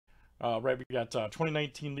Right, we got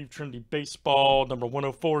 2019 Leaf Trinity Baseball, number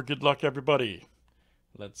 104. Good luck, everybody.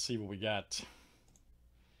 Let's see what we got.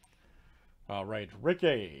 All right, Rick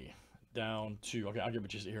A down to, okay, I'll give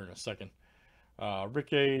it to you here in a second.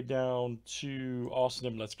 Rick A down to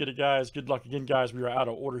Austin. Let's get it, guys. Good luck again, guys. We are out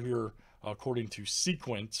of order here according to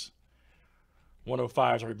sequence.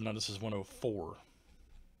 105 is already done. This is 104.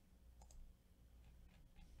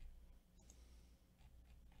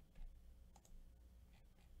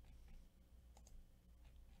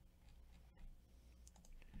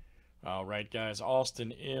 All right, guys.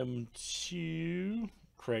 Austin M2,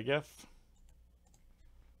 Craig F.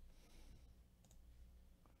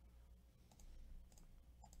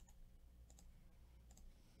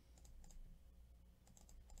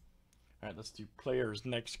 All right, let's do players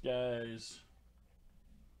next, guys.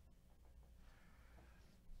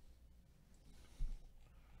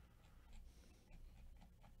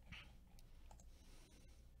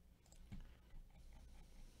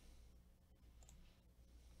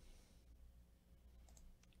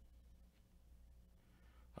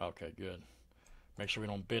 Okay, good. Make sure we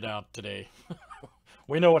don't bid out today.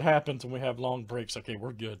 We know what happens when we have long breaks. Okay,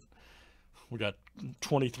 we're good. We got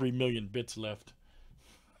 23 million bits left.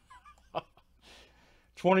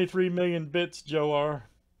 23 million bits, Joe R.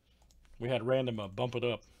 We had random bump it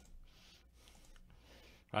up.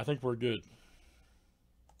 I think we're good.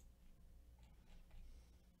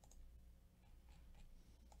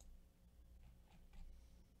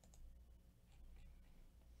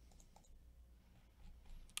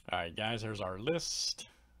 All right, guys, here's our list.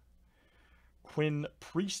 Quinn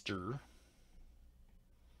Priester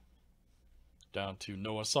down to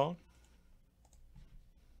Noah Song.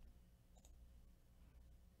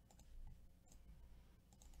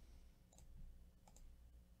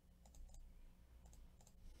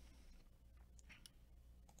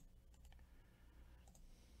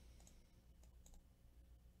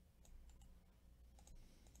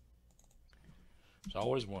 It's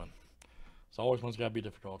always one. It's always one's got to be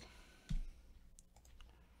difficult.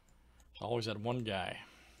 It's always that one guy.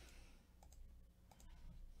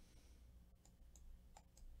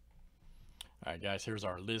 All right, guys, here's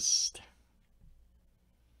our list.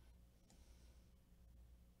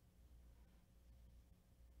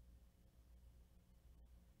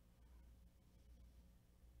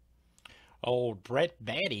 Old Brett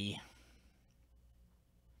Batty.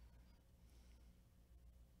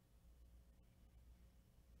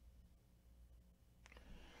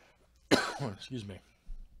 Excuse me.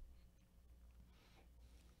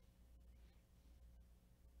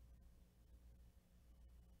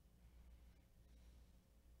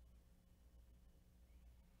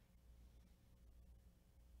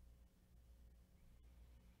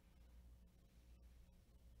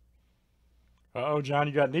 Uh-oh, John,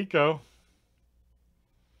 you got Nico.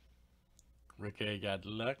 Rick A got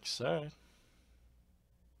Lux. All right.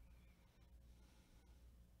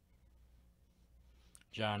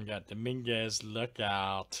 John got Dominguez. Look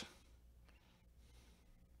out.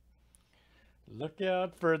 Look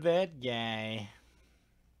out for that guy.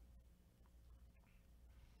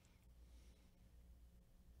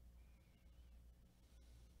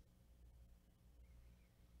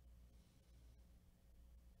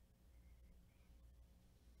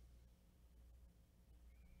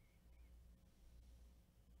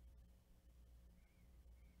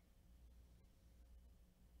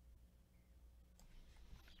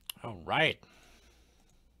 All right.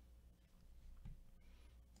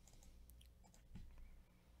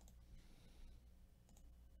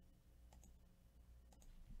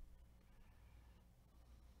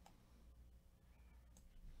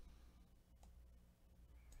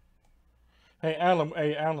 Hey Alan,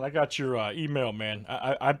 I got your email, man.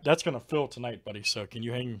 That's gonna fill tonight, buddy. So can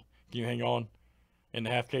you hang on in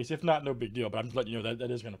the half case? If not, no big deal. But I'm just letting you know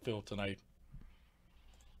that is gonna fill tonight.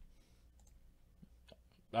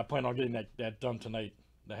 I plan on getting that done tonight,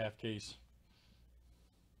 the half case.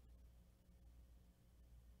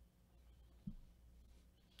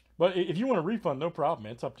 But if you want a refund, no problem,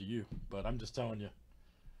 man. It's up to you. But I'm just telling you.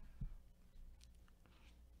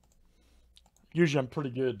 Usually I'm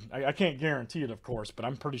pretty good. I can't guarantee it, of course, but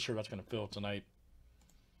I'm pretty sure that's going to fill tonight.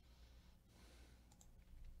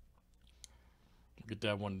 Get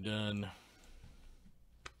that one done.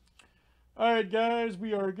 All right, guys,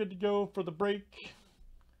 we are good to go for the break.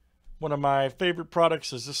 One of my favorite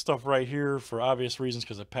products is this stuff right here for obvious reasons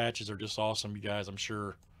because the patches are just awesome. You guys, I'm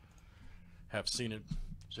sure, have seen it.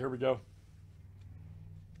 So here we go.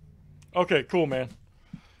 Okay, cool, man.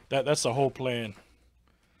 That's the whole plan.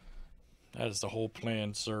 That is the whole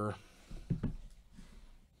plan, sir.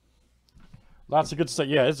 Lots of good stuff.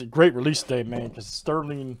 Yeah, it's a great release day, man, because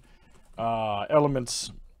Sterling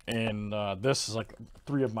elements, and this is like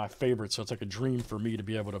 3 of my favorites, so it's like a dream for me to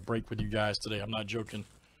be able to break with you guys today. I'm not joking.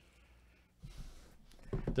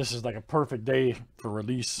 This is like a perfect day for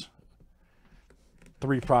release.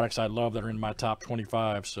 3 products I love that are in my top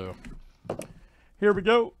 25, so here we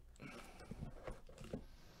go.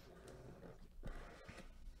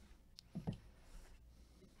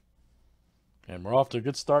 And we're off to a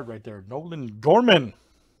good start right there. Nolan Gorman.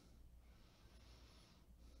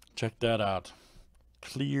 Check that out.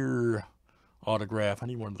 Clear autograph. I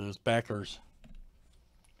need one of those backers.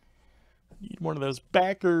 Need one of those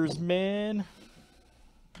backers, man.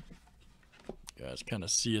 You guys kind of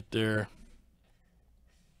see it there.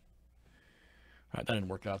 All right, that didn't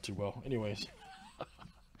work out too well. Anyways.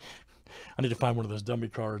 I need to find one of those dummy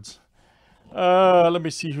cards. Let me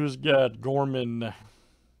see who's got Gorman.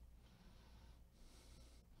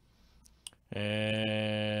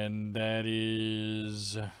 And that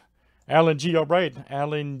is Alan G. All right,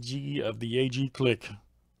 Alan G. of the AG Click.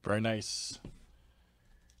 Very nice.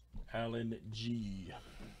 Alan G.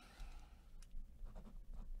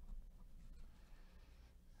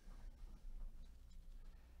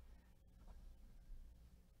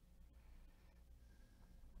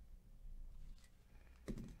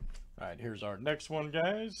 All right, here's our next one,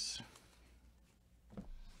 guys.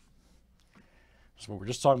 So we're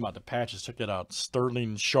just talking about the patches. Check it out.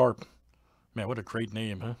 Sterling Sharp. Man, what a great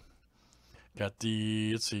name, huh? Got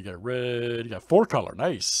the, let's see, you got red. You got 4 color.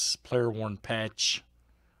 Nice. Player worn patch.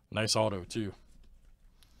 Nice auto, too.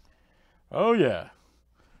 Oh, yeah.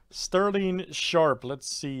 Sterling Sharp. Let's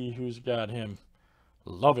see who's got him.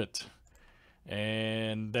 Love it.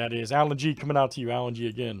 And that is Alan G coming out to you. Alan G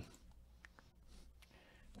again.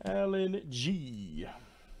 Alan G.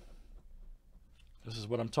 This is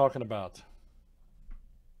what I'm talking about.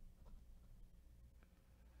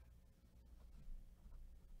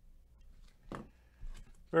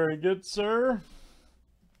 Very good, sir.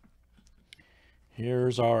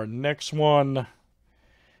 Here's our next one.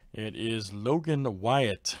 It is Logan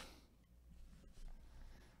Wyatt.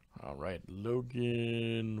 All right,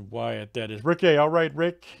 Logan Wyatt. That is Rick A. All right,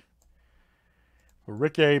 Rick.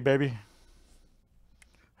 Rick A, baby.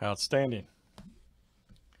 Outstanding.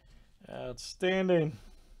 Outstanding.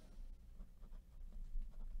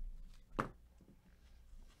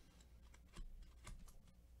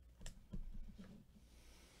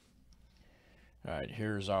 All right,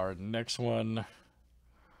 here's our next one.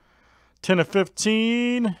 10 of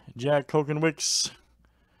 15, Jack Kokenwicks.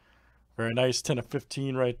 Very nice, 10 of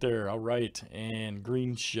 15 right there. All right, and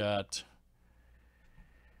green shot.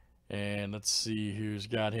 And let's see who's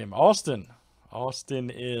got him. Austin. Austin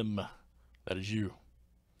M. That is you.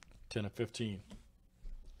 10 of 15.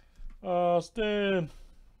 Austin.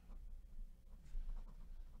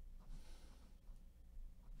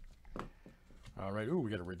 All right, ooh, we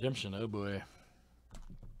got a redemption. Oh, boy.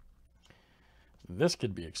 This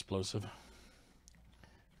could be explosive.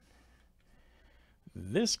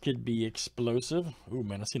 This could be explosive. Ooh,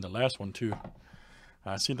 man, I seen the last one, too.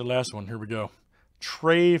 I seen the last one. Here we go.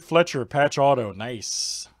 Trey Fletcher, patch auto.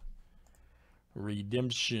 Nice.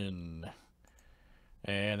 Redemption.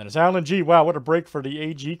 And then it's Alan G. Wow, what a break for the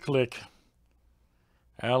AG Click.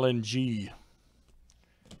 Alan G.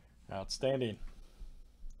 Outstanding.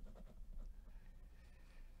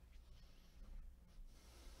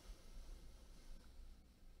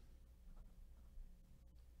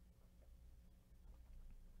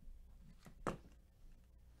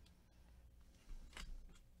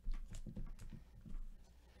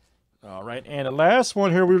 All right, and the last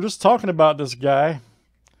one here, we were just talking about this guy.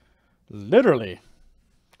 Literally.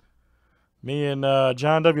 Me and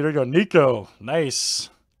John W. There you go. Nico. Nice.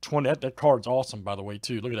 20. That card's awesome, by the way,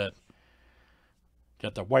 too. Look at that.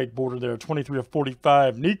 Got the white border there. 23 of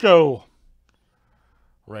 45. Nico.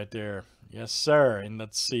 Right there. Yes, sir. And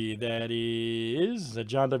let's see. That is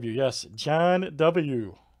John W. Yes, John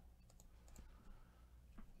W.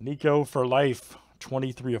 Nico for life.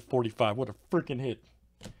 23 of 45. What a freaking hit.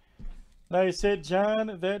 Nice hit,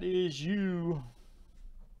 John. That is you.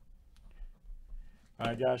 All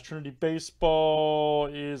right, guys. Trinity Baseball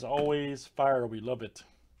is always fire. We love it.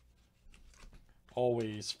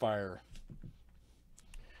 Always fire.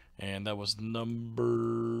 And that was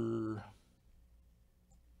number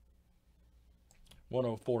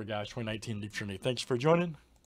 104, guys. 2019 Leaf Trinity. Thanks for joining.